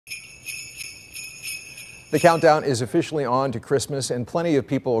The countdown is officially on to Christmas, and plenty of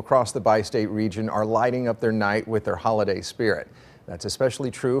people across the bi-state region are lighting up their night with their holiday spirit. That's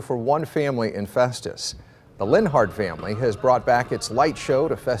especially true for one family in Festus. The Linhard family has brought back its light show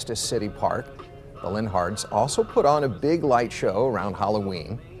to Festus City Park. The Linhards also put on a big light show around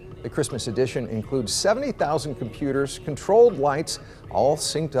Halloween. The Christmas edition includes 70,000 computers, controlled lights, all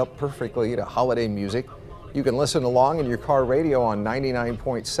synced up perfectly to holiday music. You can listen along in your car radio on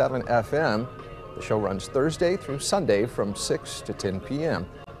 99.7 FM. The show runs Thursday through Sunday from 6 to 10 p.m.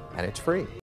 and it's free.